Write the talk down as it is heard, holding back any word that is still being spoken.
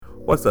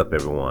What's up,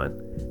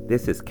 everyone?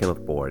 This is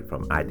Kenneth Boyd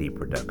from ID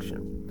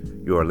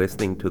Production. You are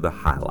listening to The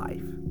High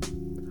Life.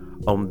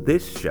 On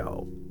this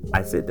show,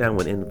 I sit down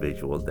with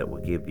individuals that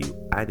will give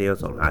you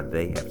ideas on how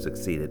they have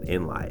succeeded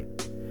in life,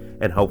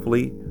 and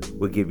hopefully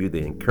will give you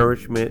the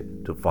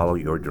encouragement to follow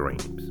your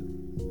dreams.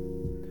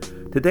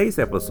 Today's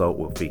episode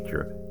will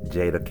feature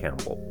Jada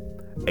Campbell,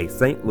 a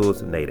St.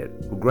 Louis native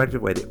who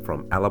graduated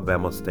from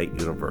Alabama State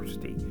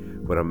University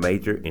with a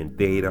major in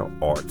theater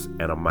arts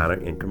and a minor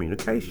in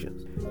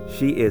communications.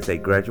 She is a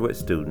graduate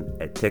student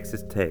at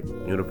Texas Tech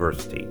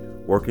University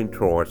working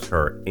towards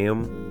her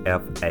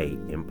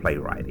MFA in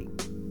playwriting.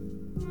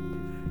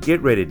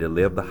 Get ready to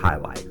live the high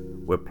life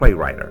with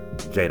playwright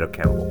Jada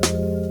Campbell.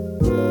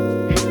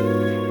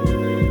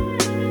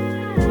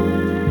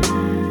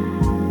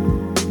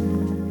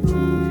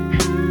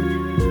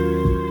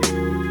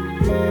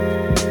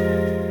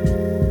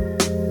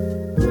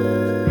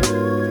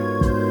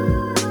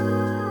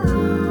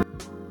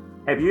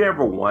 Have you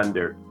ever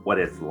wondered what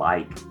it's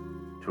like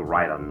to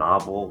write a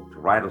novel, to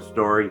write a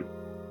story?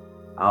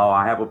 Oh,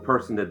 I have a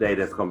person today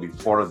that's going to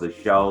be part of the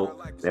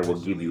show that will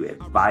give you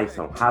advice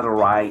on how to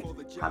write,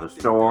 how to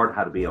start,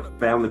 how to be a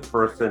family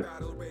person.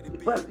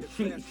 But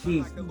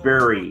she's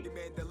very,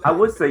 I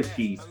would say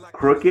she's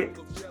crooked,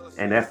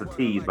 and that's a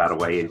tease, by the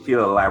way, and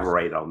she'll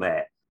elaborate on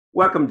that.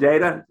 Welcome,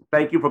 Jada.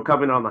 Thank you for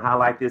coming on the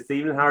highlight this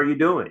evening. How are you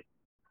doing?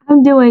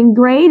 I'm doing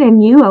great,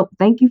 and you? Oh,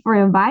 thank you for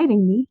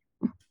inviting me.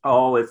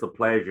 Oh, it's a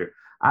pleasure.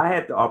 I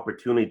had the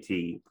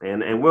opportunity,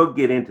 and we'll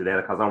get into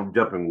that because I'm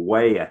jumping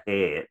way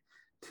ahead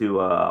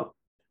to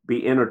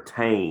be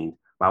entertained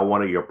by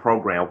one of your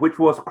programs, which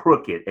was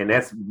crooked, and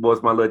that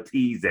was my little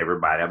tease.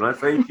 Everybody, I'm not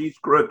saying she's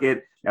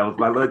crooked. That was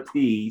my little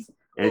tease,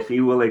 and she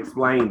will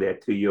explain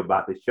that to you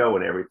about the show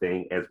and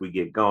everything as we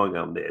get going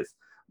on this.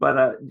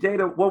 But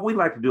Jada, what we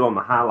like to do on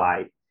the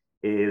highlight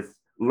is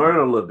learn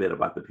a little bit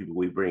about the people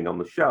we bring on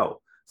the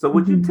show. So,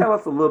 would you Mhm. tell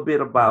us a little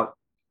bit about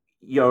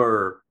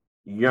your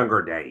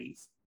younger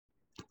days?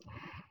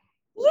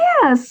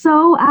 Yeah,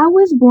 so I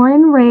was born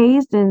and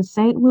raised in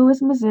St.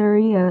 Louis,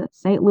 Missouri,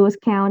 St. Louis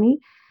County,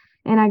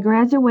 and I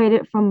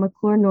graduated from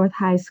McClure North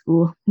High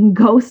School.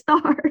 Go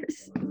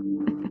Stars!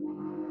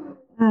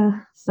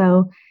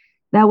 So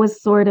that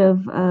was sort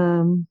of,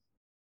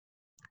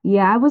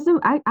 yeah, I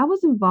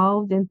was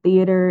involved in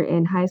theater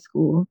in high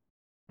school.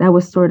 That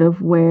was sort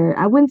of where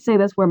I wouldn't say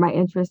that's where my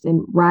interest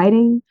in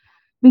writing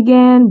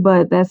began,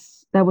 but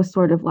that was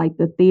sort of like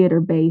the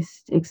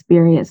theater-based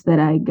experience that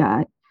I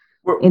got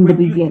in the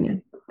When you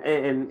beginning.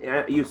 and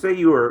you say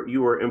you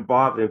were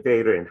involved in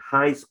theater in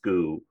high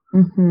school.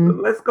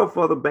 Hmm. Let's go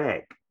further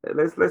back.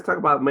 Let's talk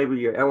about maybe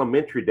your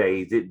elementary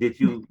days. Did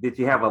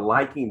you have a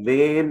liking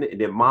then?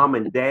 Did mom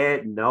and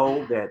dad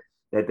know that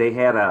they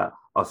had a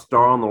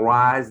star on the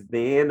rise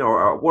then,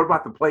 or what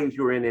about the plays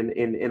you were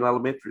in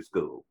elementary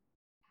school?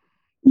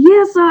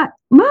 Yes, mom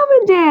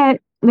and dad,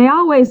 they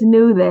always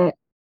knew that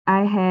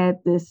I had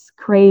this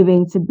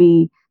craving to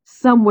be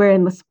somewhere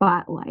in the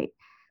spotlight.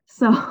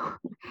 So,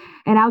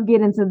 and I'll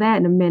get into that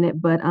in a minute,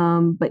 but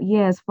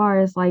yeah, as far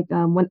as like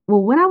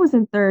when I was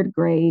in third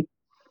grade,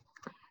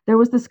 there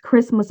was this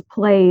Christmas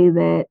play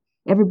that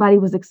everybody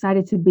was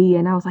excited to be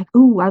in. I was like,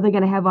 "Ooh, are they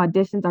going to have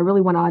auditions? I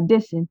really want to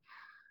audition."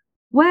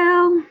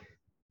 Well,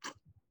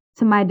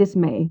 to my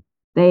dismay,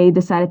 they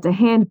decided to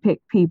handpick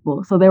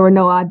people. So there were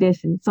no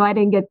auditions. So I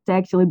didn't get to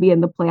actually be in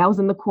the play. I was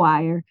in the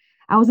choir,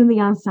 I was in the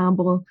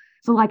ensemble.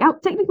 So, like,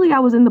 technically, I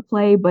was in the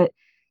play, but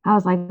I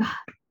was like, "Ah,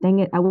 dang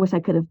it, I wish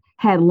I could have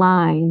had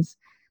lines."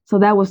 So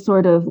that was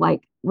sort of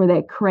like where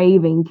that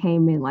craving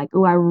came in, like,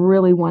 oh, I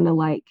really want to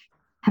like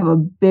have a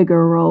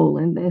bigger role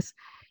in this.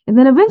 And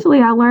then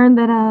eventually I learned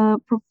that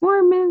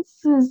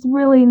performance is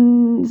really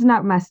it's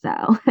not my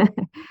style.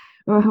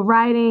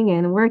 Writing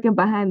and working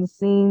behind the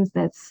scenes,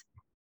 that's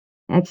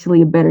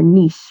actually a better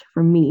niche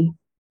for me.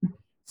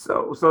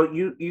 So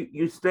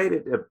you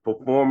stated that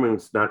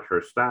performance not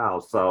your style.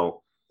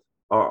 So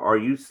are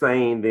you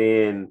saying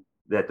then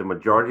that the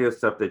majority of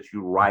stuff that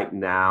you write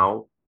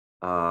now,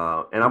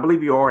 and I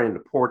believe you are into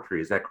poetry,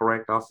 is that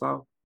correct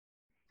also?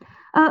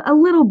 A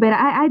little bit.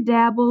 I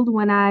dabbled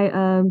when I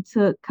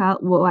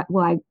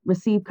I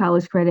received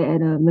college credit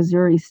at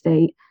Missouri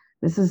State.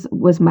 This is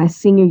was my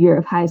senior year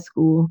of high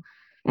school,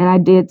 and I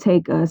did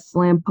take a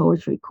slam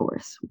poetry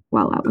course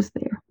while I was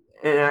there.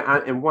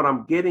 And what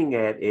I'm getting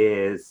at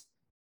is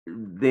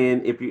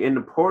then if you're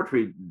into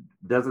poetry,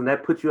 doesn't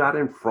that put you out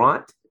in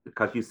front?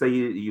 Because you say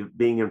you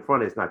being in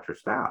front is not your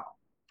style.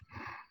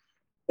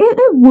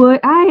 It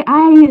would. I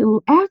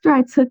after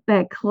I took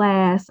that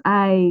class,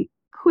 I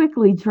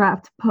quickly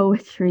dropped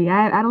poetry.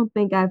 I don't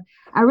think I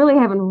really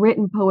haven't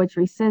written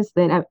poetry since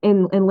then,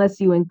 unless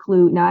you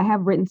include, now I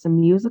have written some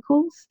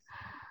musicals,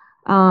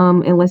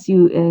 unless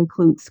you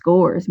include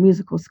scores,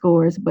 musical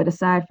scores, but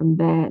aside from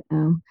that,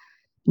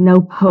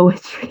 no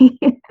poetry.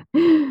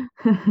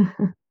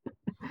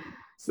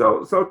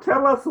 So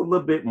tell us a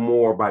little bit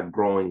more about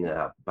growing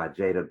up, by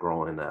Jada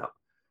growing up.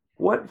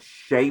 What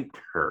shaped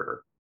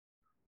her?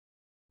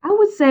 I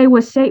would say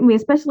what shaped me,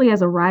 especially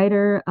as a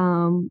writer,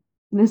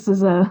 this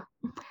is a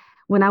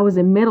when I was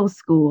in middle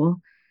school.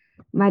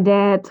 my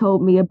dad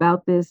told me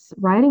about this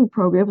writing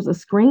program. It was a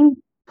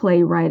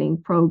screenplay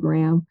writing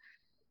program,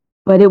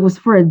 but it was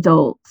for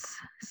adults.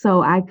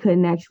 So I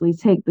couldn't actually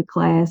take the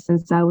class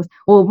since I was,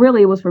 well,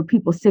 really, it was for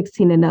people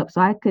 16 and up.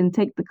 So I couldn't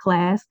take the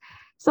class.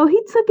 So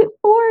he took it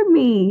for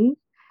me.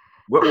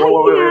 Wait, wait,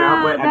 Oh, wait, wait,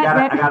 yeah, wait,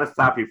 I gotta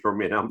stop you for a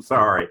minute. I'm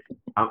sorry.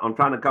 I'm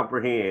trying to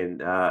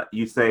comprehend.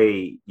 You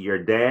say your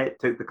dad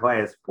took the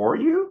class for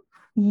you?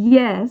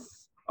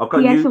 yes.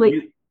 Okay, He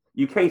actually,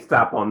 you can't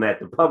stop on that.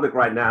 The public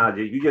right now,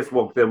 you just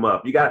woke them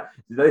up. You got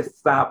let's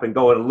stop and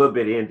go a little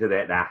bit into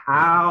that. Now,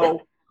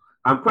 how?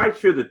 I'm quite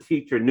sure the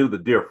teacher knew the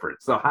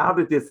difference. So how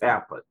did this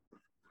happen?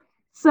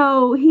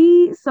 so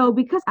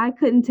because I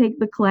couldn't take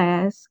the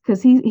class,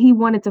 because he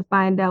wanted to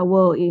find out,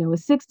 well,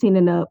 it's 16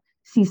 and up,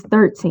 she's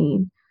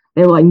 13.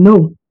 They were like,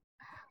 no.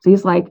 So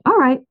he's like, all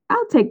right,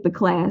 I'll take the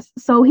class.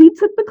 So he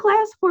took the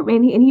class for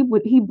me, and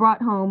he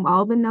brought home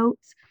all the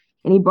notes,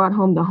 and he brought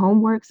home the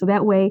homework. So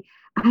that way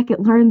I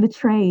could learn the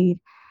trade.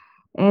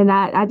 And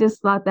I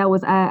just thought that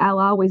was, I'll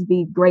always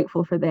be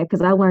grateful for that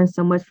because I learned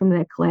so much from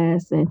that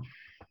class, and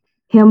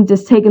him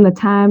just taking the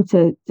time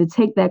to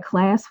take that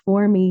class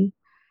for me.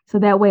 So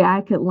that way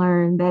I could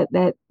learn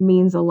that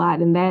means a lot.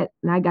 And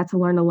I got to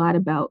learn a lot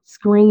about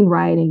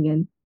screenwriting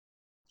and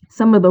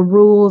some of the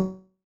rules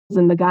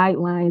and the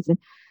guidelines and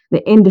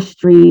the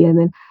industry. And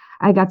then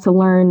I got to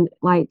learn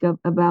like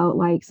about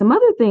like some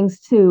other things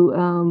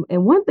too.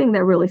 And one thing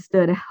that really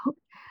stood out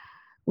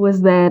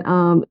was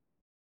that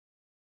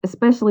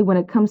especially when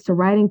it comes to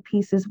writing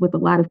pieces with a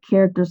lot of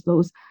characters,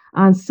 those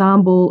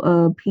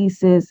ensemble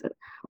pieces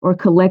or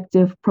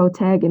collective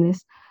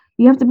protagonists,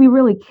 you have to be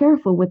really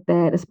careful with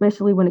that,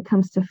 especially when it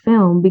comes to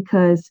film,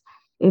 because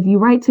if you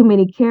write too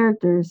many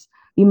characters,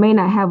 you may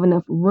not have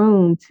enough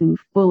room to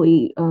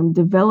fully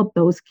develop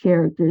those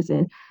characters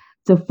and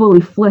to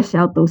fully flesh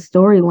out those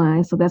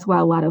storylines. So that's why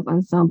a lot of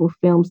ensemble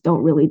films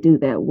don't really do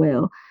that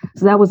well.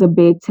 So that was a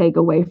big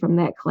takeaway from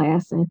that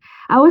class. And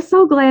I was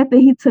so glad that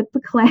he took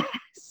the class.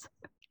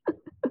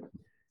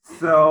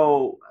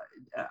 So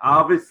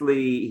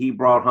obviously he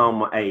brought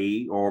home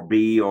A or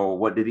B or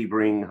what did he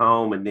bring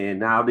home? And then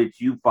how did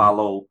you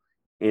follow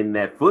in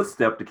that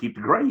footstep to keep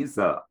the grades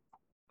up?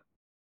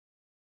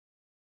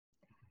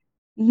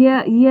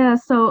 Yeah, yeah.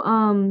 So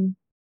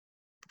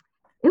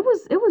it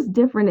was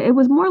different. It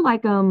was more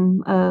like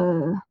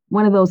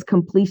one of those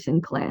completion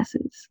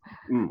classes.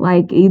 Mm.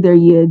 Like either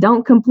you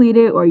don't complete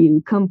it or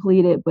you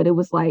complete it, but it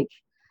was like,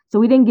 so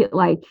we didn't get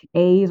like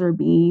A's or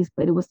B's,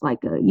 but it was like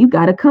you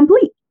got to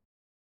complete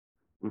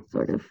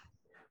sort of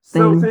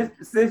So thing.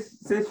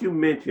 since you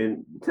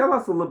mentioned, tell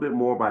us a little bit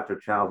more about your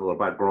childhood,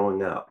 about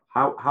growing up.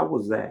 How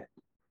was that?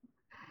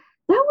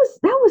 That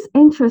was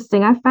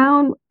interesting. I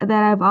found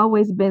that I've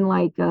always been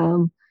like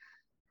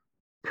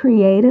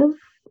creative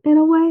in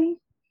a way.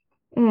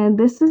 And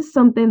this is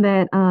something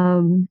that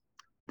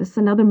this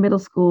another middle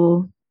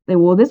school.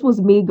 Well, this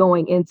was me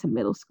going into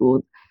middle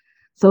school.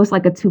 So it's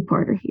like a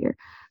two-parter here.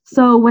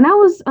 So when I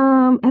was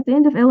at the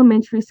end of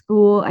elementary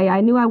school,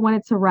 I knew I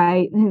wanted to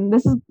write. And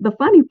this is the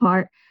funny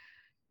part.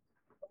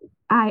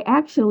 I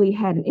actually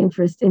had an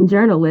interest in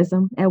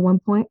journalism at one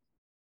point,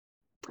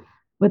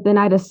 but then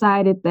I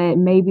decided that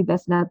maybe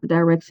that's not the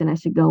direction I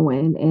should go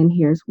in, and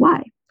here's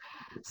why.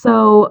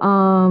 So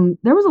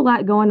there was a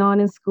lot going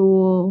on in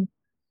school,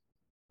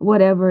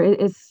 whatever.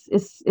 It's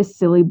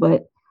silly,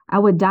 but I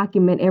would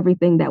document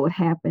everything that would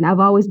happen. I've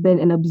always been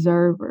an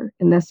observer,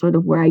 and that's sort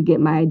of where I get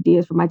my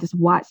ideas from. I just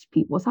watch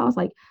people. So I was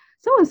like,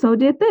 so and so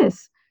did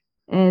this.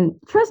 And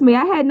trust me,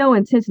 I had no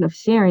intention of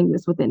sharing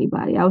this with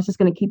anybody. I was just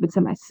going to keep it to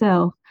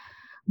myself.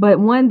 But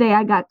one day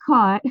I got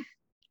caught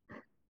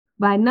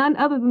by none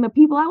other than the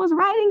people I was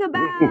writing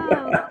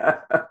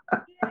about.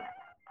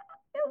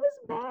 It was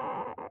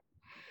bad.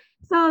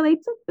 So they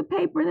took the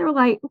paper and they were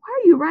like, why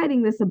are you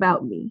writing this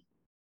about me?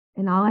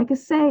 And all I could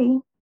say,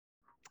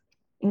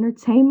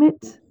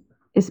 entertainment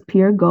is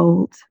pure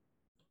gold.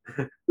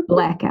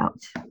 Blackout.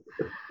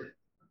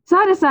 So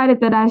I decided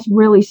that I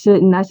really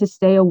shouldn't. I should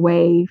stay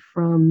away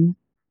from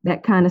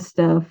that kind of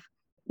stuff.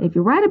 If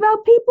you write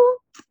about people,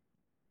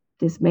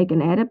 just make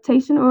an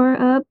adaptation or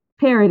a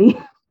parody.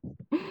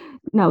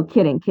 No,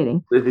 kidding,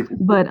 kidding.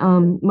 But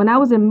when I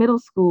was in middle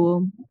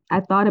school,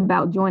 I thought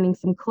about joining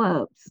some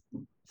clubs,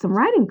 some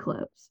writing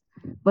clubs,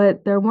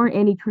 but there weren't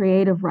any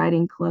creative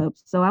writing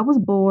clubs. So I was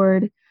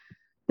bored.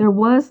 There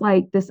was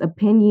like this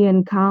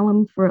opinion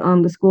column for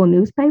the school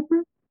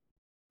newspaper,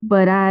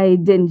 but I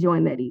didn't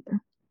join that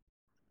either.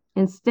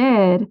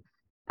 Instead,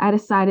 I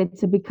decided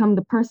to become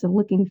the person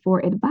looking for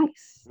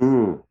advice.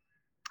 Mm.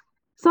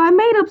 So I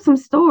made up some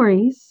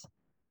stories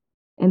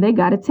and they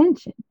got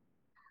attention.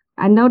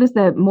 I noticed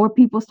that more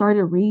people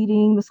started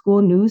reading the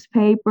school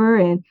newspaper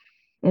and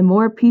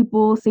more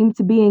people seemed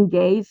to be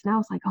engaged. And I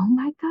was like, oh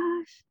my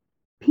gosh,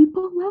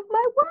 people love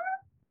my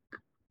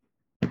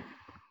work.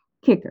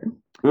 Kicker.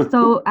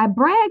 So I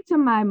bragged to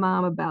my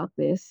mom about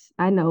this.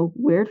 I know,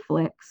 weird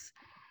flex.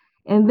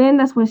 And then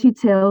that's when she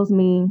tells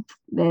me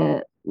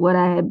that what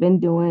I had been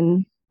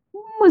doing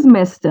was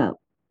messed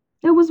up.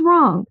 It was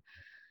wrong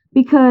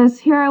because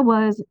here I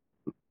was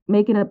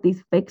making up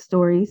these fake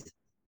stories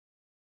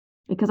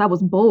because I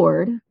was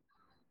bored.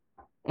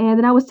 And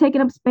then I was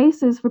taking up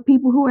spaces for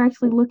people who were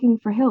actually looking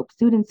for help,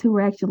 students who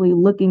were actually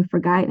looking for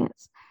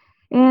guidance.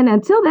 And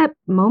until that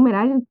moment,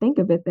 I didn't think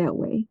of it that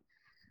way.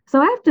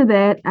 So after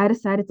that, I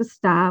decided to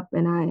stop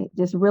and I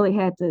just really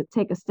had to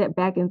take a step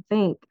back and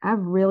think,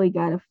 I've really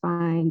got to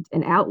find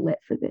an outlet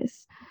for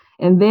this.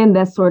 And then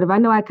that's sort of, I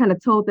know I kind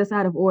of told this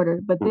out of order,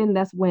 but then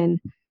that's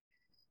when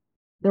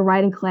the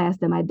writing class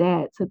that my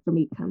dad took for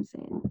me comes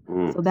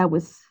in. So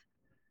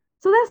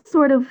that's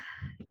sort of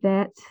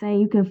that.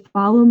 And you can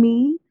follow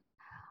me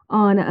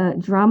on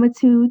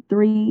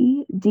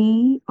Dramatude3,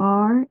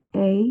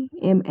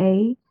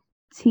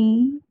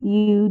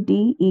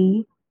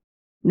 DRAMATUDE,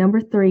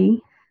 number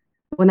three.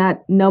 Well,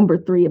 not number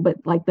three, but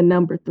like the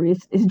number three.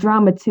 It's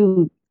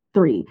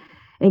Dramatude3,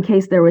 in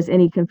case there was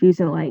any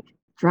confusion, like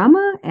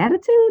drama,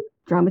 attitude,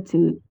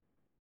 Dramatude.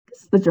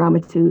 It's the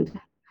Dramatude.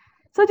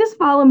 So just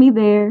follow me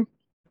there. You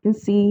can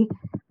see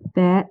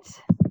that.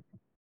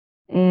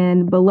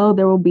 And below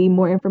there will be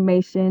more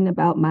information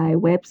about my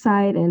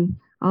website and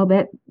all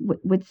that,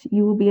 which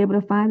you will be able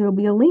to find. There will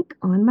be a link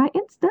on my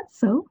Insta.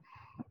 So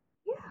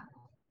yeah,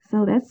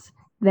 so that's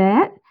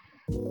that.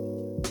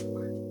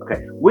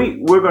 Okay,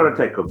 we're gonna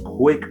take a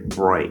quick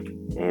break,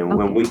 and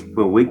when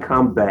we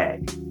come back,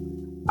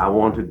 I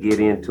want to get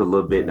into a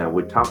little bit. Now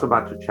we talked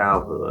about your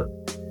childhood.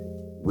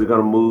 We're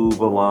gonna move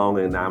along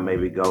and now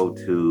maybe go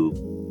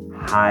to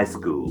high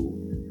school.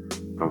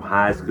 From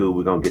high school,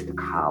 we're gonna get to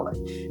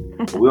college.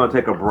 We're gonna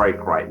take a break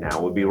right now.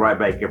 We'll be right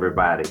back,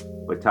 everybody.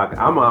 We're talking.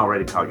 I'm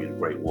already calling you the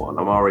great one.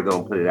 I'm already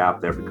gonna put it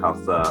out there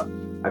because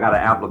I got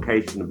an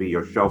application to be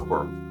your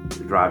chauffeur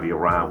to drive you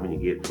around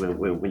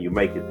when you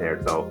make it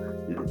there. So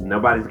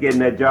nobody's getting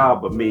that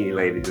job but me,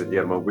 ladies and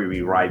gentlemen. We'll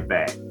be right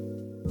back.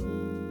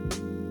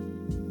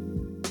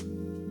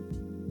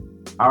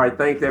 All right,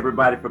 thanks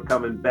everybody for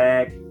coming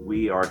back.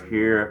 We are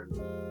here.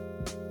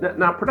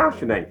 Now pronounce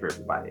your name for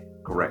everybody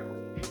correctly.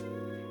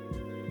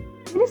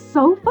 It is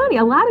so funny.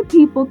 A lot of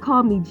people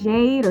call me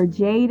Jade or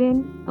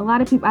Jaden. A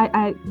lot of people,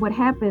 what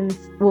happens,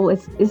 well,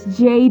 it's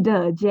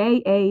Jada,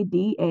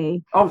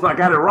 Jada. Oh, so I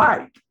got it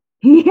right.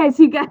 Yes,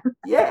 you got it.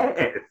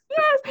 Yes.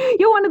 Yes,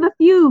 you're one of the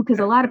few, because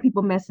a lot of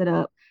people mess it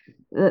up.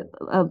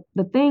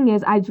 The thing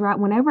is,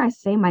 whenever I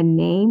say my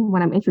name,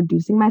 when I'm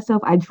introducing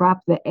myself, I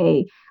drop the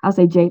A. I'll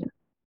say Jada.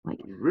 Like,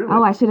 really?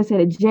 Oh, I should have said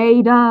it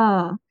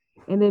Jada.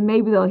 And then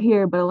maybe they'll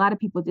hear, but a lot of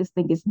people just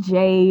think it's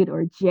Jade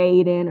or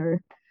Jaden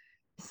or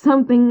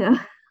something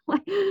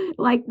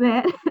like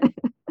that.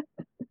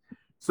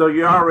 So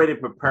you're already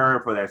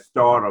preparing for that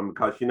stardom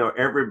because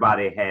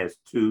everybody has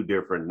two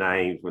different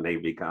names when they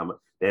become.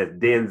 There's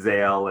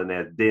Denzel and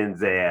there's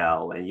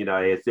Denzel, and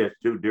it's just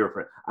two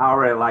different. I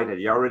already like that.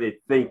 You're already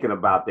thinking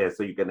about that,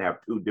 so you can have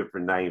two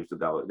different names to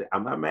go.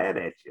 I'm not mad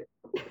at you.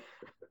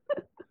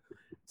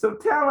 So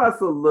tell us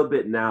a little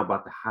bit now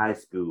about the high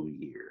school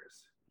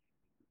years.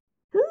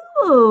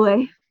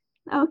 Ooh,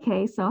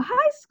 okay. So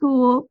high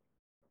school.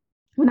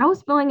 When I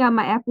was filling out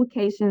my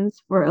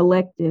applications for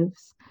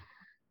electives,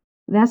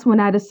 that's when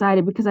I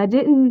decided, because I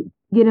didn't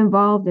get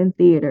involved in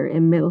theater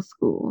in middle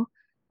school.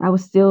 I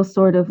was still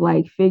sort of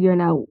like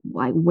figuring out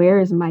like where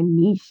is my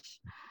niche.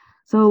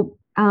 So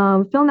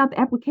filling out the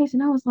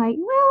application, I was like,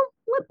 well,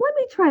 let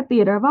me try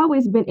theater. I've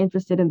always been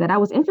interested in that. I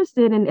was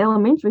interested in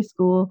elementary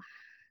school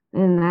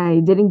and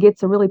I didn't get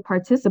to really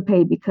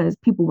participate because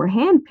people were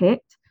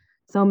handpicked.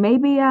 So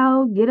maybe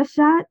I'll get a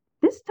shot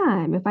this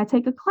time if I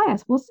take a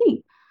class. We'll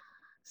see.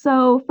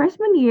 So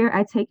freshman year,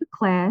 I take a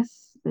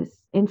class, this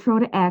intro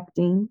to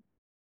acting,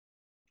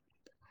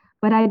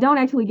 but I don't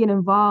actually get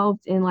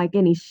involved in like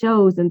any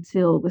shows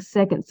until the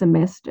second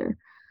semester.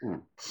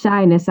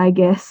 Shyness, I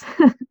guess.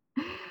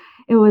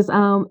 It was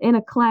in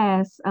a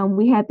class,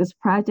 we had this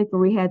project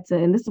where we had to,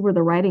 and this is where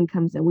the writing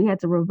comes in, we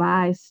had to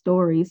revise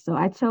stories. So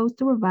I chose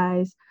to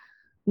revise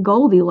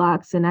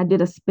Goldilocks and I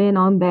did a spin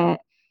on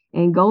that.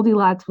 And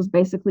Goldilocks was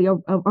basically a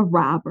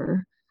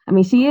robber. I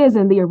mean, she is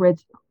in the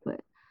original,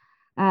 but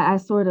I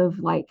sort of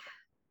like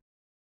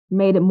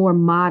made it more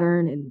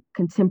modern and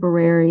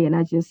contemporary, and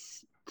I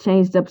just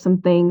changed up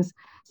some things.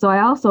 So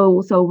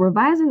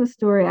revising the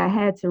story, I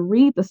had to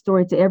read the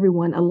story to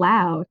everyone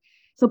aloud.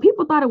 So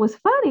people thought it was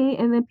funny,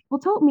 and then people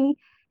told me,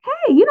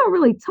 hey, you don't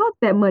really talk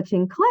that much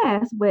in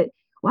class, but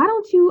why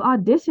don't you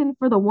audition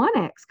for the One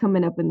Acts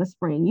coming up in the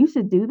spring? You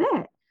should do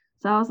that.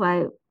 So I was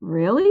like,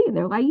 really? And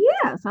they're like,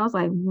 yeah. So I was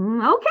like,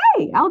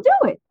 okay, I'll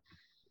do it.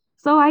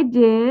 So I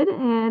did,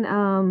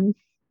 and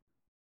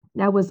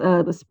that was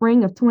the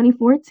spring of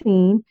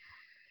 2014.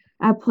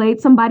 I played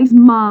somebody's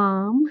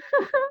mom.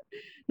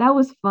 That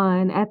was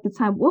fun at the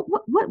time. What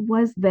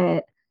was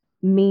that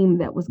meme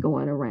that was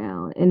going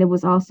around? And it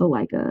was also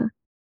like it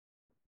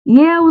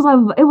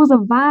was a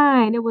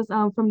Vine. It was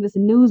from this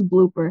news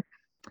blooper.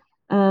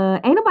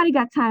 Ain't nobody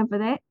got time for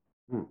that.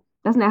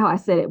 That's not how I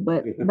said it,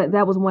 but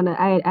that was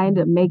I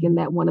ended up making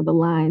that one of the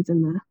lines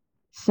in the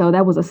show.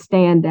 That was a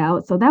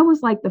standout. So that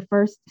was like the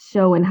first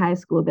show in high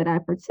school that I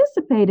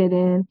participated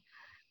in.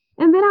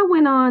 And then I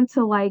went on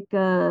to like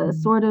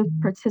sort of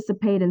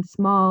participate in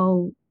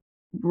small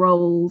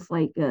roles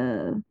like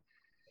oh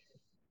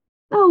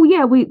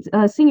yeah, we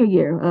senior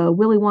year,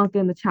 Willy Wonka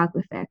and the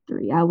Chocolate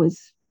Factory. I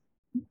was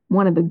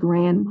one of the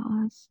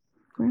grandmas.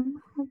 Grandma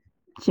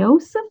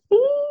Josephine?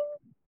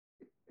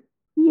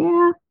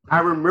 Yeah, I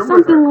remember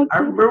something her. like I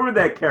that. remember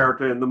that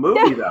character in the movie,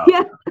 Yeah, though.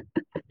 yeah,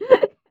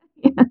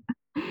 yeah.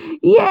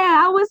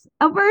 Yeah, I was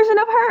a version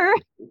of her.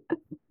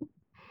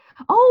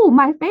 Oh,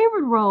 my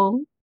favorite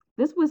role.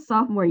 This was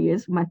sophomore year.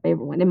 This was my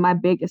favorite one and my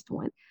biggest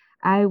one.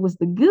 I was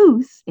the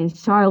goose in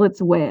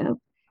Charlotte's Web,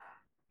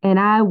 and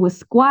I was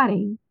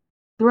squatting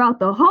throughout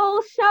the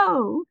whole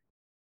show,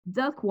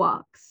 duck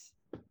walks.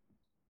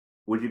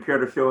 Would you care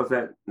to show us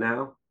that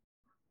now?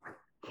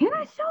 Can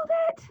I show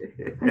that?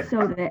 I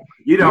show that.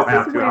 You don't This is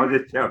have to. I where.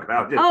 was just joking.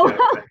 I was just joking.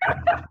 Oh,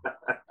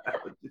 I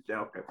was just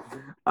joking.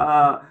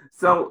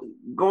 So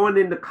going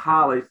into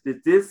college,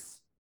 did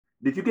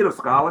you get a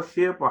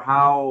scholarship or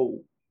how?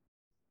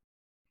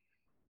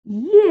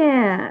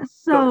 yeah.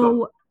 So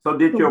so So so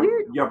did the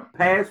weird. your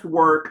past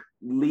work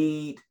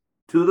lead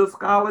to the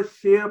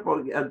scholarship,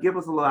 or give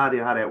us a little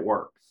idea how that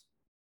works?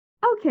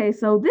 Okay,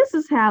 so this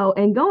is how,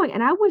 and going,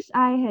 and I wish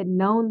I had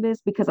known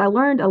this because I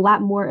learned a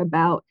lot more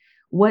about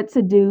what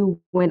to do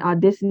when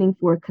auditioning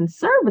for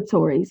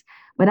conservatories,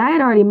 but I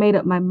had already made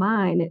up my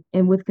mind.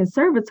 And with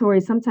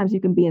conservatories, sometimes you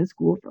can be in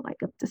school for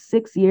like up to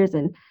 6 years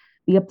and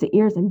be up to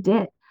ears in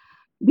debt,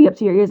 be up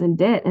to your ears in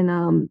debt. And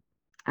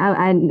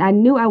I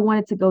knew I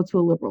wanted to go to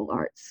a liberal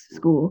arts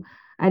school.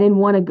 I didn't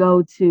want to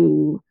go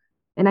to,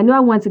 and I knew I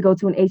wanted to go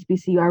to an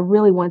HBCU. I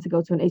really wanted to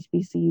go to an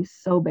HBCU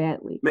so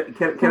badly. Can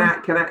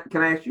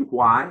So, I ask you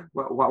why?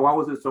 Why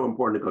was it so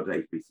important to go to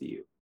HBCU?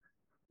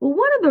 well,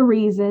 one of the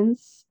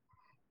reasons,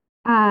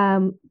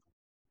 um,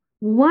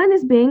 one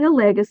is being a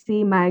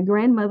legacy. My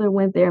grandmother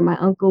went there. My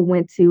uncle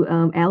went to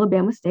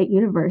Alabama State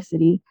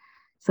University.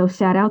 So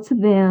shout out to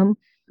them.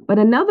 But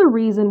another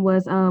reason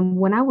was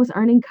when I was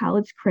earning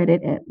college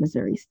credit at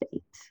Missouri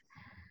State,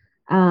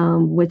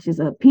 which is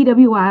a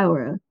PWI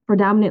or a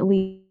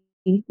predominantly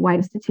white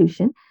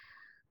institution.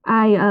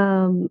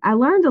 I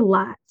learned a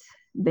lot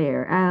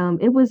there.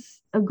 It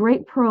was a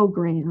great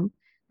program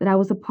that I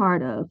was a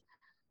part of,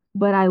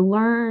 but I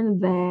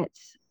learned that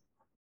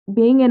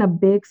being in a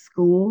big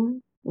school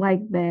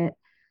like that,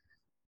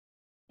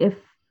 if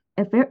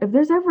if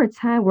there's ever a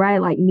time where I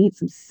like need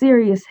some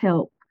serious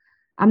help,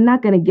 I'm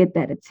not gonna get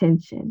that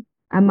attention.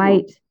 I Well,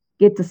 might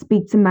get to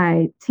speak to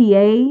my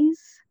TAs,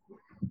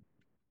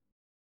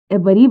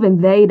 but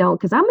even they don't,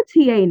 because I'm a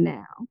TA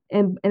now,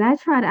 and I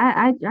try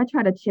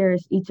to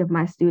cherish each of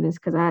my students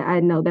because I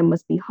know that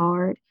must be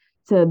hard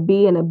to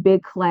be in a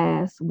big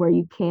class where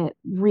you can't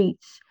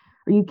reach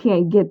or you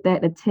can't get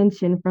that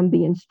attention from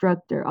the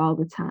instructor all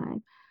the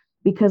time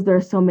because there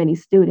are so many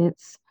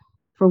students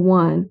for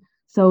one.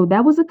 So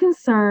that was a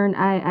concern.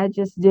 I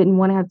just didn't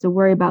want to have to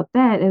worry about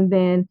that. And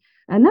then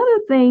another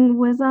thing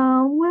was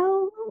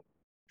well,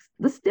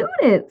 the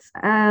students.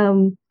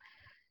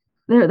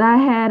 There I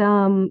had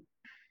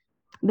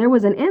there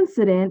was an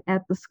incident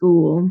at the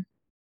school,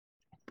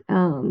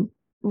 um,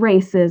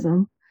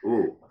 racism,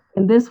 ooh,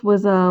 and this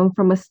was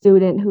from a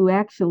student who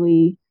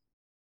actually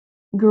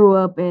grew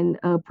up in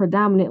a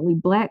predominantly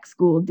black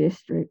school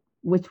district,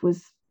 which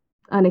was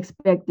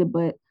unexpected.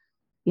 But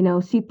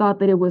she thought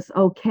that it was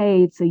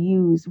okay to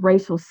use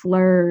racial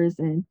slurs,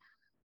 and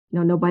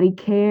nobody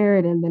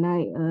cared. And then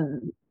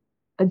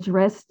I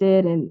addressed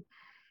it, and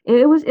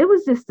it was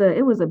just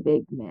a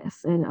big mess.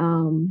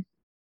 And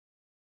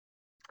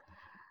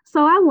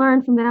so I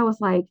learned from that. I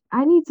was like,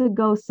 I need to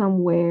go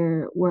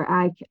somewhere where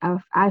I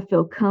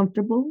feel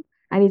comfortable.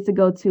 I need to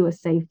go to a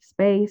safe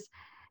space,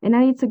 and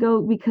I need to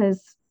go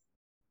because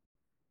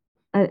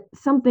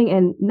something,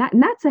 and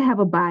not to have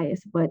a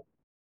bias, but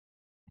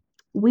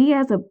we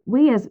as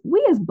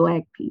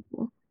black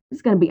people,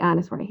 just gonna be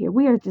honest right here,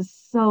 we are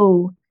just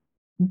so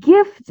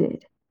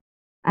gifted.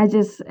 I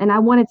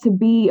wanted to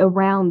be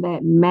around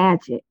that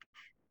magic.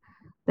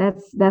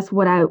 That's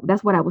what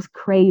I was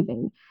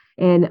craving.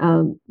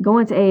 And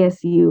going to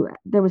ASU,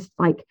 there was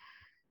like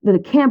the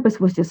campus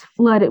was just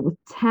flooded with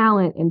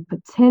talent and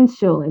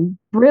potential and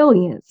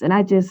brilliance, and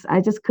I just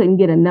couldn't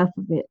get enough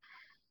of it.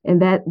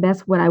 And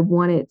that's what I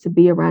wanted to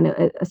be around,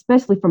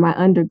 especially for my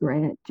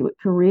undergraduate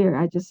career.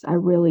 I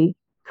really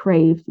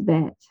craved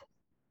that.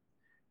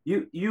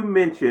 you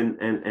mentioned,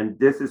 and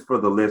this is for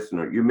the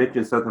listener. You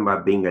mentioned something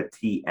about being a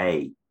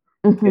TA.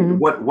 Hmm.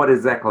 What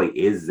exactly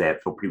is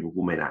that for people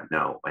who may not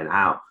know, and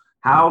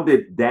how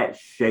did that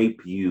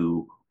shape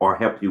you or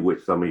help you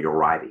with some of your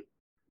writing?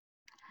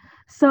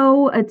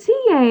 So a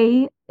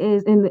TA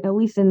is, at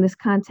least in this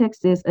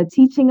context, is a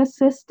teaching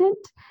assistant.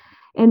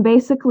 And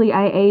basically,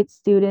 I aid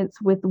students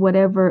with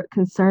whatever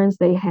concerns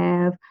they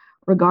have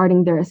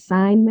regarding their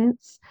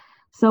assignments.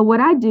 So what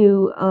I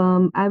do,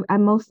 I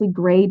mostly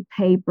grade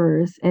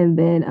papers, and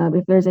then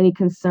if there's any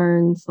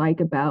concerns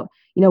like about,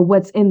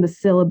 what's in the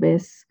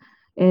syllabus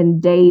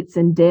and dates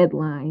and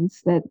deadlines,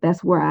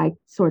 that's where I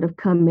sort of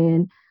come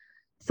in.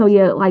 So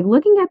yeah, like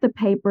looking at the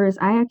papers,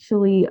 I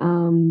actually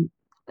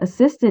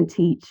assistant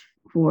teach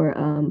for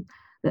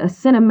a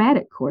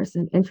cinematic course,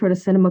 an intro to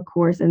cinema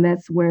course, and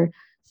that's where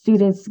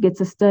students get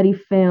to study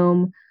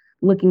film,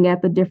 looking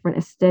at the different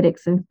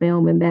aesthetics in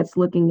film, and that's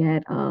looking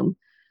at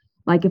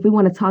like if we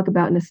want to talk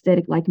about an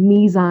aesthetic like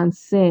mise en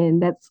scène,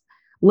 that's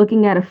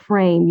looking at a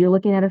frame, you're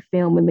looking at a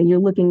film, and then you're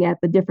looking at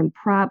the different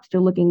props,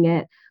 you're looking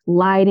at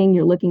lighting,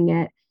 you're looking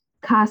at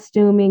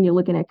costuming, you're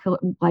looking at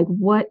like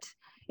what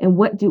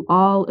do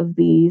all of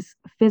these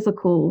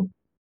physical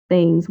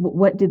things,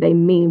 what do they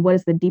mean? What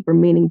is the deeper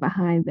meaning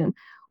behind them?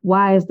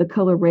 Why is the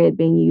color red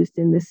being used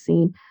in this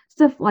scene?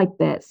 Stuff like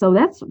that. So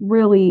that's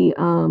really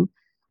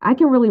I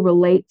can really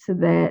relate to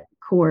that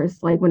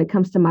course, like when it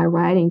comes to my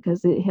writing,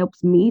 because it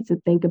helps me to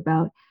think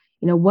about,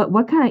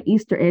 what kind of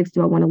Easter eggs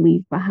do I want to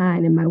leave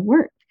behind in my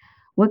work?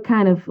 What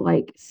kind of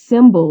like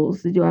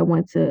symbols do I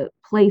want to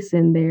place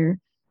in there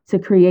to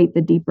create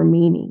the deeper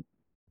meaning?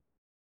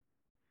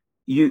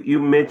 You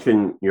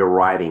mentioned your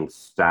writing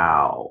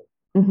style,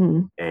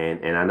 Mm-hmm.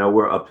 and I know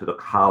we're up to the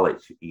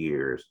college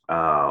years.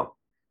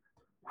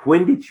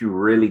 When did you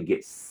really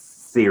get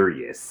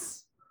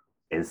serious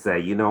and say,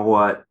 you know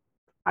what?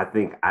 I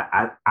think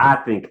I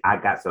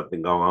got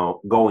something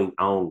going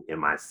on in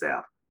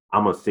myself.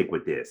 I'm gonna stick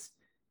with this.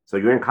 So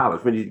you're in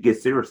college. When did you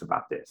get serious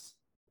about this?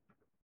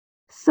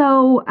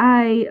 So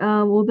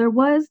well, there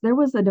was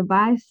a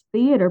device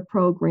theater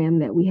program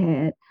that we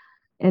had,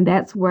 and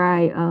that's where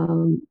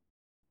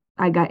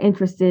I got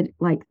interested,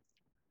 like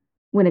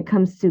when it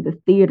comes to the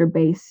theater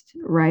based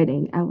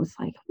writing. I was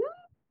like,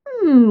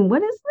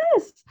 what is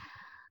this?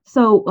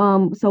 So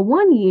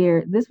one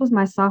year, this was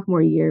my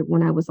sophomore year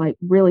when I was like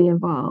really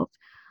involved.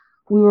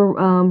 We were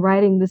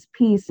writing this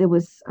piece. It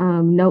was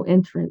no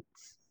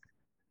entrance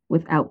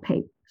without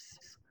papers.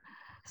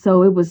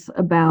 So it was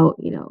about,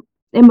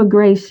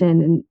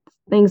 immigration and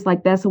things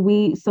like that.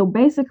 So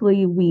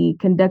basically we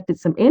conducted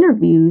some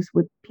interviews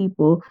with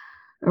people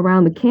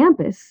around the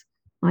campus.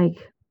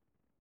 Like,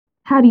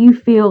 how do you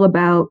feel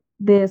about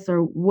this,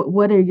 or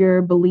what are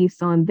your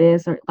beliefs on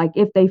this, or like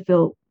if they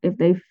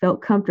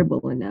felt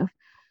comfortable enough,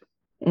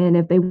 and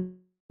if they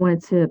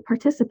wanted to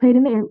participate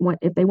in there,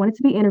 if they wanted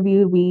to be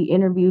interviewed, we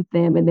interviewed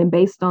them, and then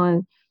based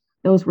on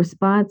those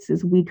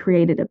responses, we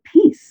created a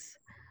piece.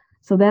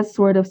 So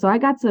I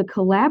got to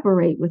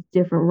collaborate with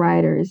different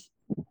writers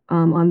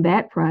on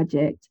that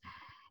project,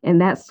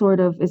 and that sort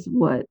of is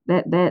what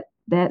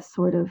that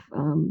sort of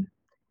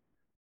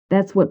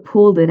that's what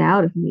pulled it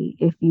out of me,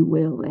 if you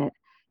will, that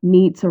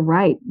need to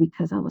write,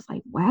 because I was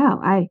like, wow,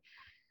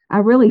 I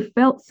really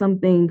felt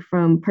something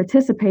from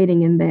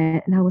participating in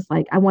that, and I was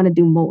like, I want to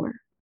do more.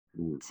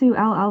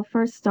 I'll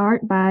first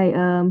start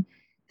by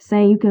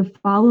saying you can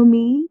follow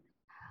me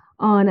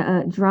on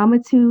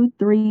Dramatude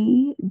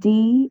 3,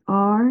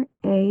 Dramatude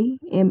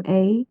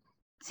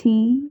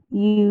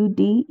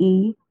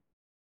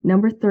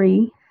number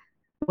three.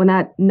 Well,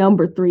 not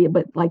number three,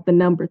 but like the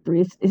number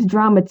three. It's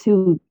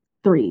Dramatude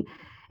 3,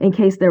 in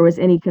case there was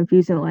any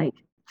confusion, like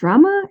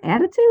drama,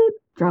 attitude,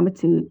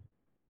 Dramatude.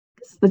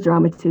 It's the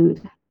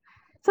Dramatude.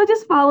 So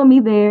just follow me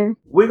there.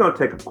 We're gonna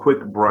take a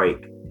quick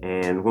break,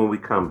 and when we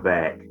come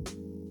back,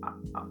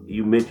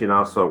 you mentioned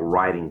also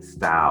writing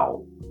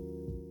style.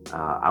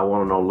 I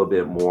want to know a little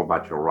bit more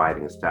about your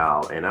writing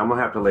style, and I'm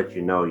gonna have to let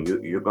you know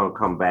you're gonna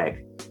come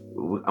back.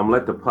 I'm gonna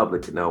let the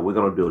public know we're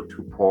gonna do a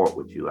two-part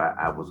with you.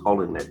 I was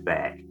holding that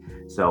back.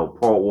 So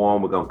part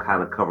one, we're gonna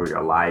kind of cover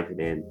your life, and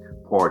then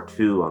part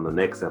two on the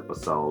next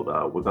episode,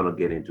 we're gonna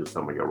get into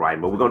some of your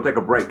writing. But we're gonna take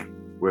a break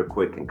real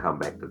quick and come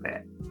back to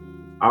that.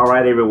 All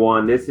right,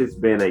 everyone. This has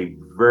been a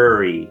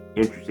very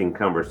interesting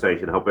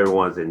conversation. I hope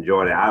everyone's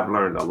enjoyed it. I've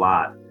learned a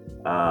lot.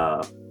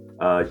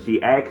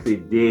 She actually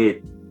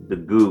did the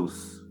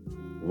goose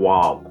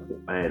walk,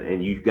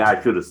 and you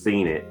guys should have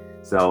seen it.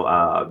 So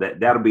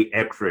that'll be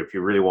extra if you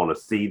really want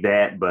to see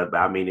that. But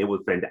I mean, it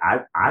was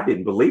fantastic. I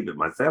didn't believe it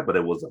myself, but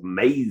it was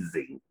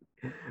amazing.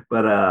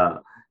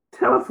 But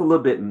tell us a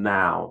little bit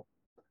now.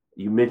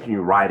 You mentioned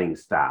your writing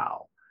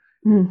style.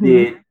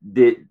 Mm-hmm.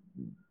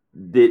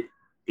 Did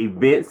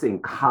events in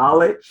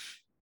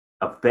college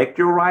affect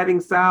your writing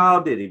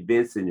style? Did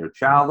events in your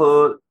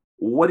childhood?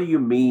 What do you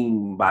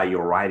mean by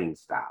your writing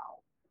style?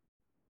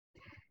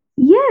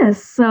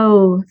 Yes,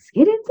 so let's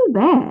get into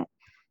that.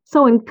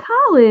 So in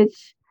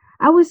college,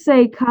 I would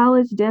say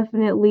college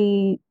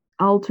definitely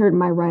altered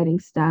my writing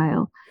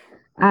style.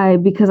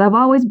 Because I've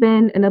always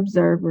been an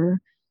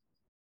observer,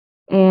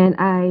 and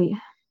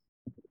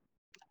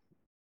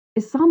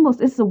it's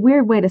a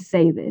weird way to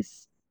say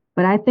this,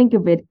 but I think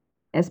of it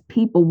as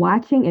people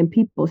watching and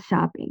people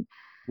shopping.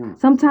 Hmm.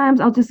 Sometimes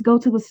I'll just go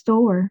to the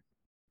store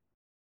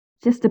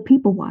just to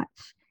people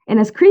watch. And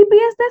as creepy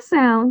as that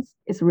sounds,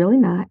 it's really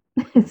not.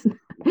 It's not.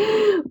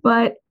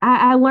 But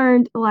I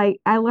learned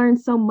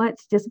so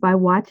much just by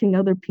watching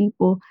other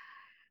people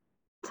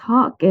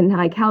talk, and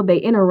like how they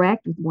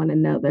interact with one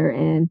another,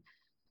 and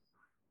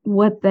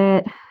what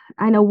that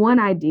I know one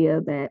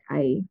idea that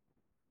I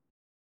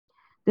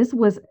this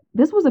was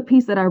a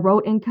piece that I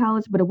wrote in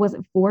college, but it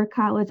wasn't for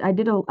college. I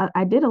did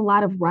a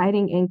lot of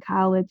writing in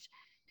college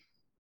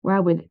where I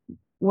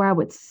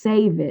would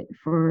save it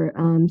for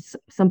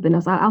something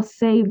else. I'll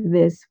save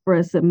this for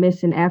a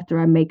submission after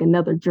I make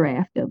another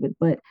draft of it.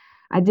 But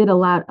I did a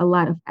lot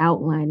of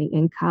outlining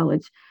in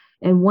college.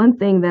 And one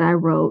thing that I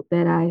wrote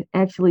that I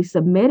actually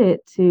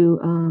submitted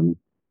to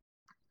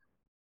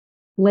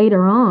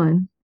later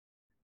on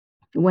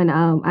when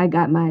I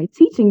got my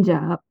teaching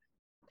job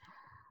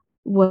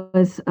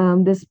was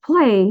this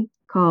play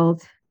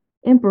called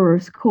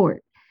Emperor's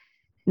Court.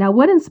 Now,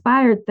 what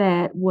inspired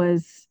that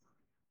was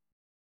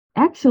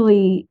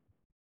actually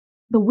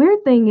the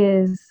weird thing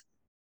is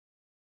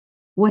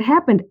what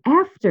happened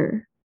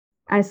after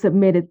I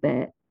submitted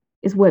that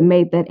is what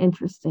made that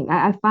interesting.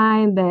 I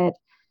find that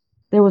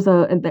there was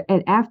an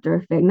after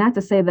effect. Not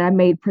to say that I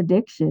made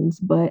predictions,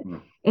 but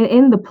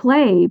in the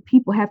play,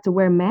 people have to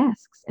wear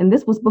masks, and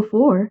this was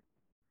before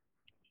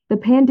the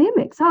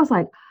pandemic. So I was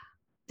like,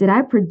 did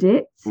I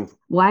predict?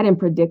 Well, I didn't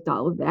predict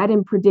all of that. I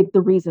didn't predict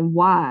the reason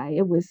why.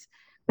 It was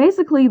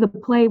basically the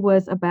play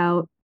was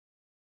about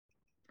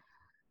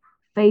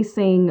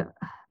facing.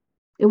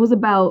 It was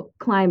about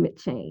climate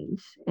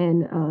change,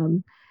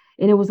 and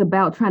it was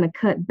about trying to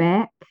cut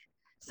back.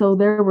 So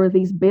there were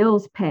these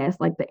bills passed,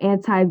 like the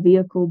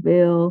anti-vehicle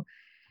bill.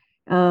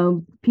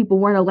 People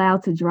weren't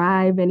allowed to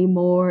drive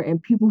anymore,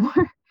 and people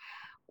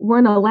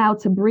weren't allowed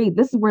to breathe.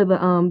 This is where the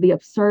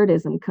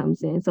absurdism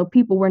comes in. So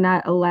people were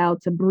not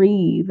allowed to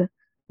breathe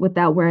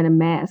without wearing a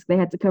mask. They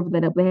had to cover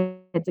that up. They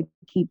had to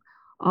keep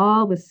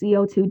all the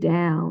CO2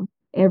 down.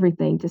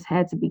 Everything just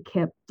had to be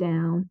kept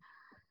down.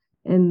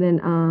 And then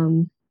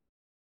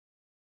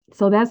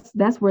so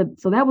that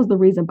was the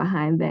reason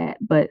behind that.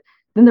 But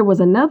then there was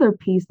another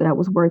piece that I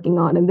was working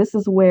on, and this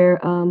is where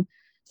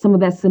some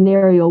of that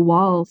scenario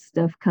wall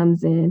stuff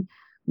comes in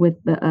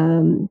with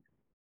the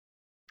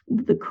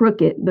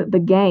crooked the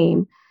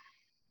game.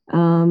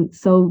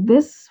 So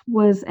this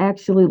was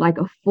actually like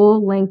a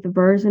full length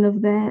version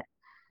of that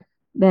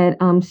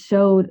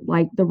showed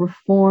like the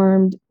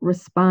reformed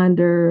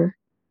responder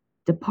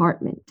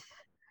department,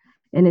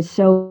 and it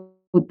showed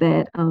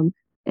that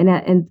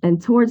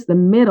and towards the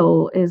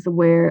middle is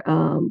where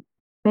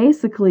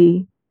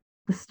basically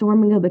the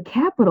storming of the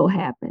Capitol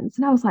happens.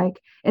 And I was like,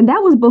 and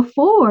that was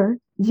before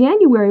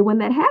January when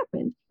that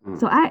happened.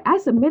 So I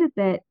submitted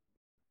that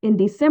in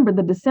December,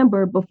 the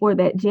December before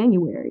that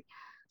January.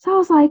 So I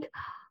was like,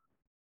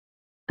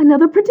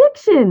 another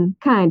prediction,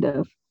 kind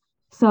of.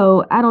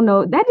 So I don't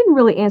know. That didn't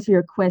really answer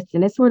your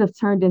question. It sort of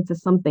turned into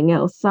something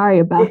else. Sorry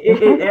about It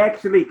that.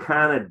 actually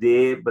kind of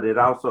did, but it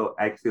also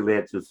actually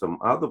led to some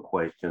other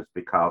questions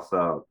because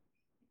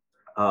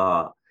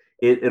uh,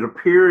 it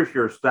appears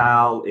your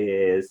style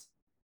is,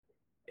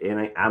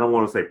 and I don't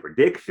want to say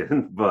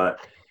prediction, but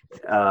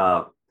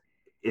uh,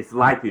 it's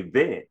life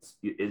events.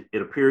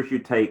 It appears you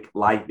take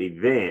life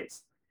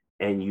events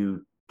and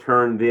you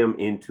turn them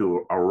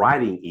into a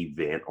writing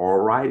event or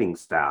a writing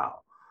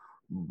style.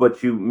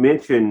 But you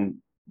mentioned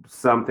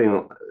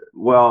something,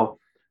 well,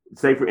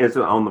 say for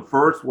instance, on the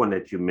first one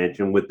that you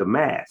mentioned with the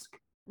mask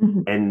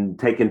Mhm. and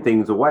taking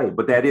things away.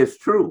 But that is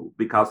true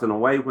because, in a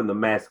way, when the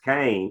mask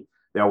came,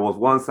 there was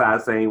one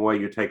side saying, well,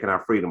 you're taking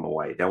our freedom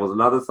away. There was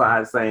another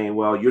side saying,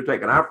 well, you're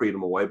taking our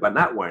freedom away by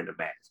not wearing the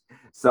mask.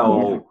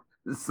 Yeah.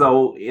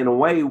 So in a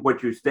way,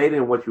 what you're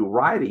stating, what you're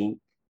writing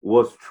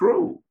was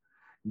true.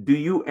 Do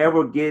you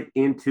ever get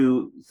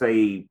into,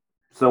 say,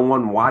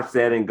 someone watch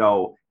that and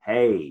go,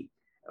 hey,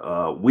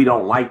 we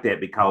don't like that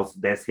because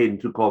that's hitting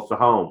too close to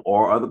home,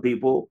 or other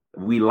people,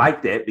 we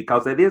like that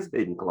because it is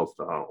hitting close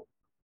to home?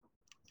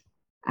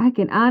 I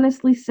can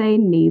honestly say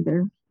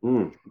neither.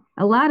 Mm.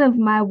 A lot of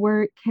my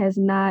work has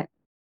not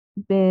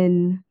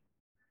been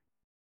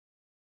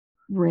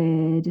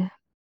read.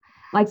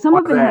 Like some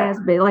of What's it that? has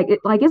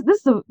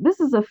been this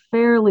is a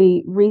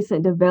fairly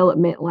recent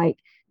development. Like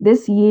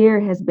this year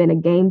has been a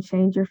game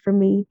changer for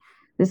me.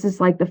 This is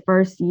like the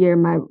first year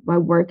my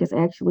work is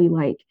actually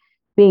like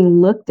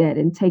being looked at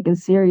and taken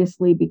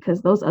seriously,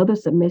 because those other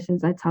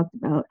submissions I talked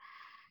about,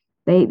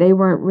 they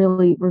weren't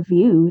really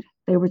reviewed.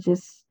 They were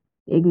just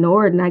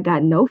ignored, and I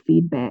got no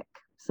feedback.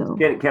 So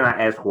Can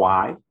I ask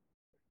why,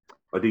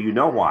 or do you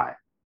know why?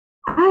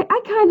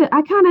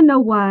 I kind of know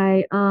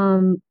why.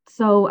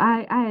 So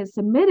I had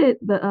submitted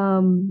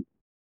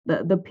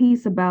the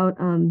piece about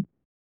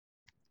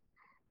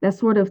that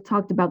sort of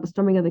talked about the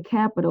storming of the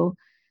Capitol.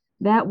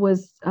 That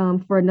was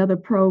for another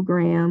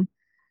program.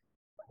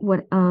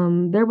 What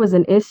There was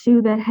an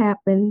issue that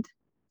happened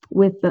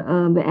with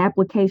the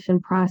application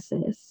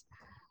process,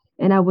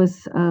 and I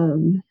was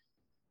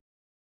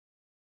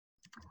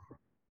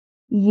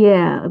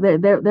yeah,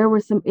 there were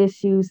some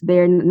issues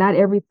there. Not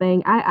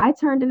everything I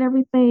turned in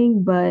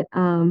everything, but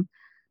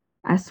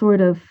I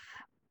sort of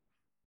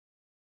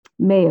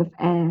may have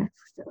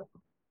asked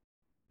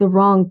the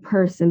wrong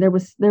person. There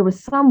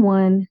was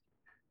someone.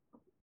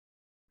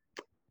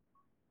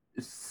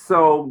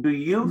 So do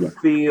you Yeah.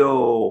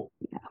 feel,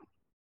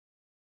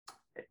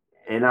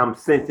 and I'm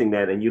sensing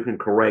that, and you can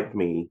correct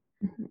me,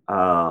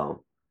 uh,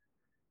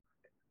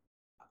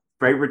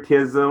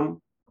 favoritism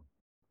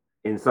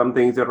in some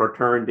things that are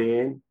turned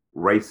in,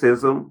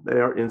 racism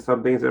there in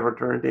some things that are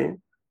turned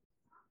in?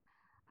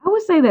 I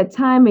would say that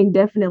timing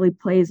definitely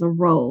plays a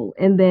role,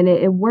 and then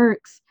it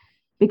works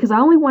because I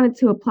only wanted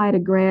to apply to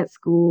grad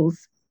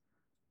schools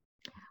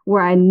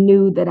where I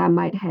knew that I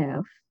might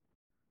have,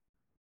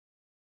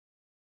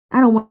 I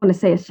don't want to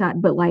say a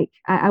shot, but like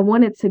I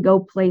wanted to go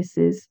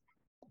places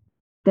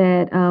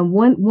that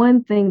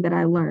one thing that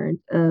I learned,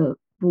 well,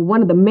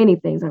 one of the many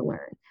things I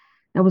learned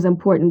that was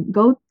important.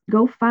 Go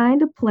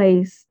find a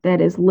place that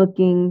is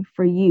looking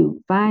for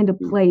you. Find a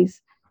place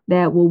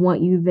that will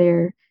want you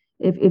there.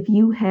 If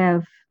you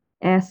have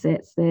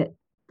assets that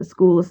the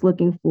school is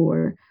looking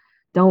for,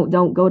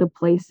 don't go to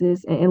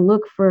places and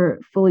look for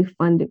fully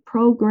funded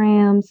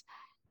programs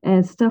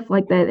and stuff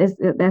like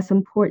that. That's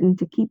important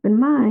to keep in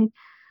mind.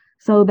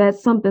 So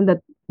that's something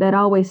that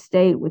always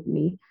stayed with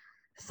me.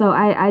 So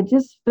I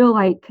just feel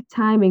like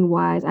timing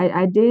wise,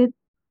 I did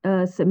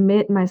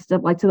submit my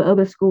stuff like to the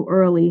other school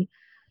early.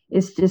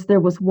 It's just there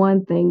was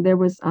one thing. There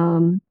was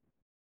and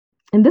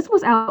this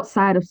was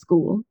outside of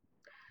school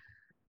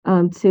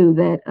too,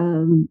 that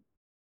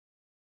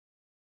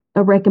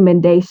a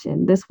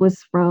recommendation. This was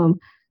from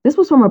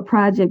a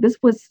project. This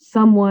was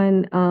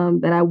someone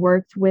that I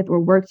worked with or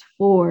worked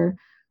for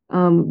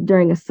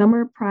during a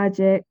summer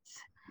project.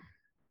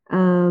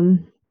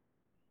 Um,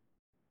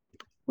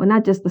 well,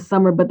 not just the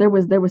summer, but there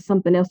was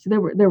something else. There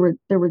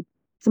were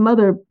some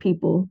other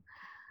people,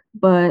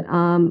 but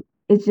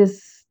it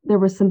just there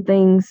were some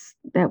things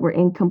that were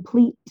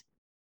incomplete,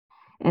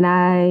 and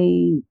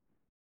I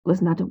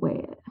was not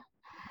aware.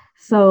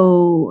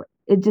 So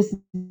it just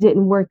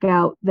didn't work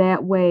out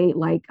that way.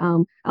 Like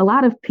a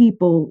lot of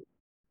people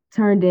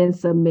turned in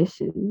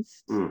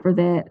submissions for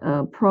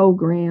that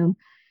program,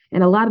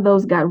 and a lot of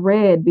those got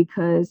read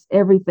because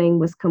everything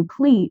was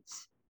complete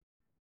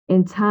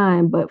in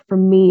time. But for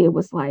me, it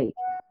was like,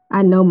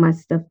 I know my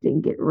stuff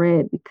didn't get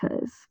read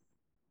because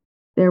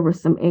there were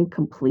some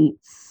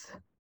incompletes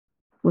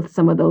with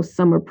some of those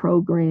summer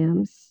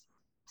programs.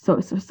 So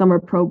summer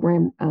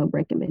program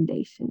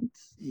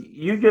recommendations.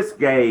 You just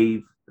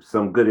gave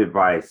some good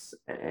advice,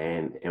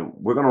 and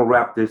we're going to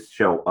wrap this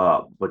show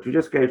up, but you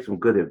just gave some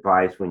good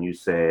advice when you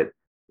said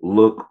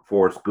look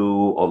for a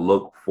school or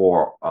look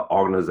for an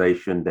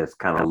organization that's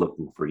kind of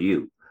looking for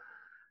you.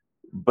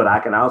 But I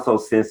can also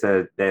sense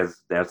that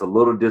there's a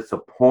little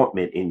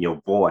disappointment in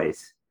your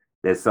voice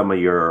that some of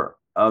your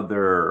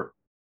other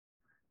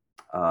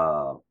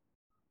uh,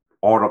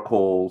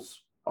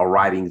 articles or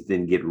writings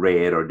didn't get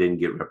read or didn't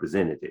get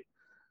represented.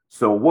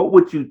 So, what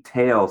would you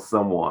tell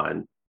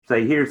someone?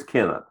 Say, here's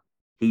Kenneth.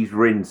 He's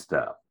written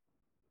stuff.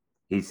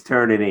 He's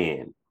turned it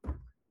in,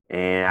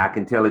 and I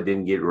can tell it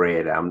didn't get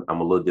read. I'm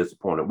a little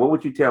disappointed. What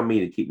would you tell me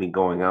to keep me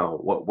going on?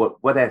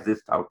 What has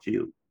this taught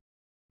you?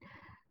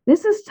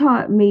 This has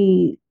taught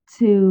me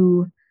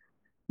to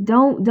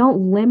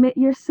don't limit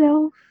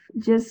yourself.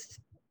 Just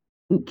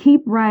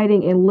keep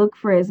writing and look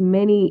for as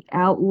many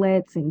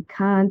outlets and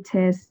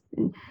contests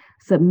and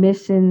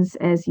submissions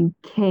as you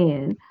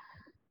can,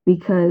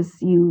 because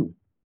you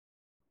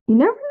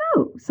never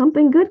know,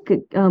 something good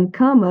could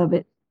come of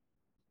it.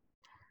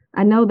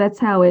 I know that's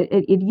how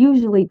it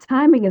usually,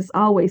 timing is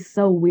always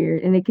so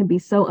weird and it can be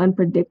so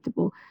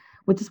unpredictable,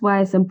 which is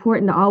why it's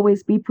important to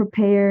always be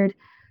prepared.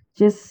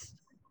 Just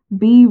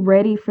be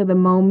ready for the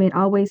moment.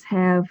 Always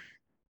have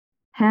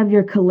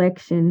your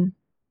collection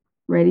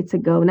ready to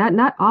go.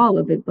 Not all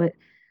of it, but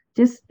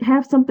just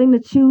have something to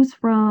choose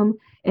from,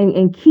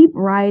 and keep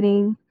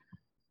writing.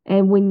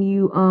 And when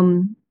you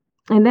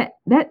and that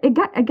it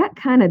got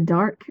kind of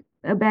dark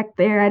back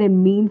there. I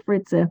didn't mean for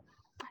it to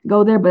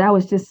go there, but I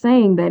was just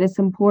saying that it's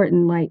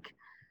important. Like,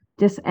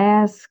 just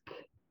ask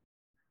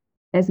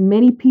as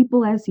many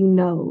people as you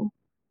know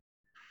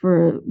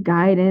for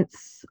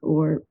guidance,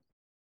 or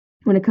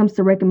when it comes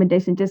to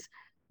recommendation, just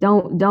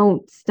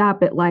don't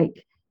stop at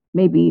like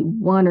maybe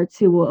one or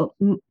two. Well,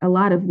 a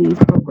lot of these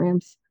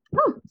programs,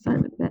 oh, sorry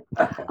about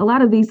that. A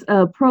lot of these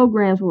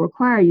programs will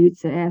require you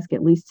to ask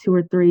at least two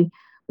or three,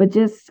 but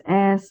just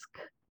ask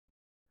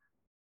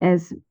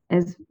as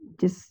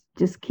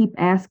just keep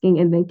asking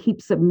and then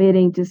keep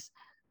submitting. Just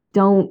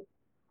don't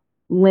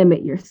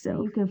limit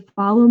yourself. You can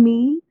follow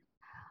me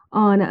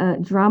on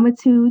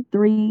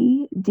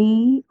Dramatude3,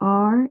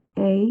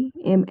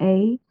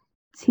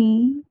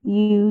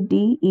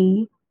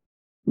 DRAMATUDE,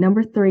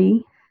 number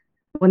three.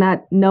 Well,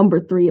 not number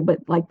three, but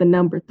like the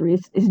number three.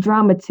 It's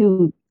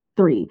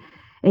Dramatude3,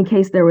 in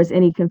case there was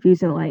any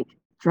confusion, like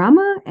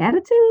drama,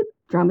 attitude,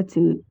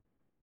 Dramatude.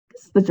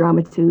 It's the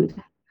Dramatude.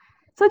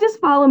 So just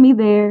follow me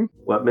there.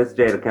 Well, Miss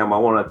Jada Campbell, I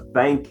want to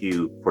thank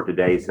you for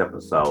today's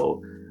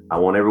episode. I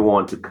want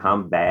everyone to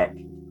come back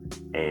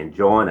and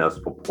join us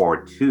for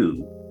part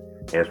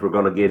 2, as we're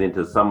going to get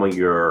into some of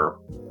your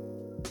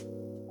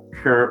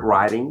current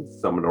writings,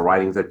 some of the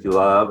writings that you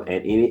love,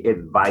 and any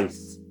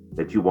advice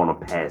that you want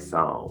to pass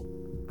on.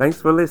 Thanks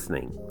for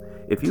listening.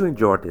 If you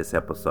enjoyed this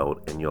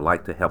episode and you'd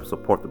like to help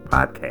support the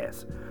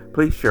podcast,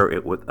 please share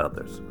it with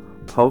others.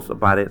 Post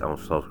about it on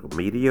social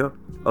media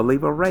or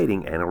leave a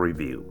rating and a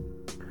review.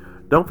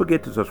 Don't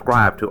forget to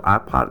subscribe to our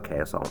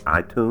podcast on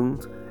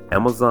iTunes,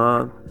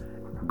 Amazon,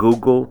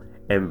 Google,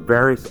 and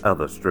various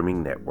other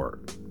streaming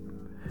networks.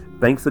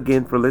 Thanks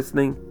again for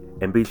listening,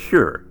 and be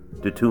sure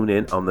to tune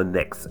in on the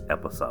next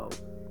episode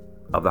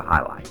of The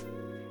High Life.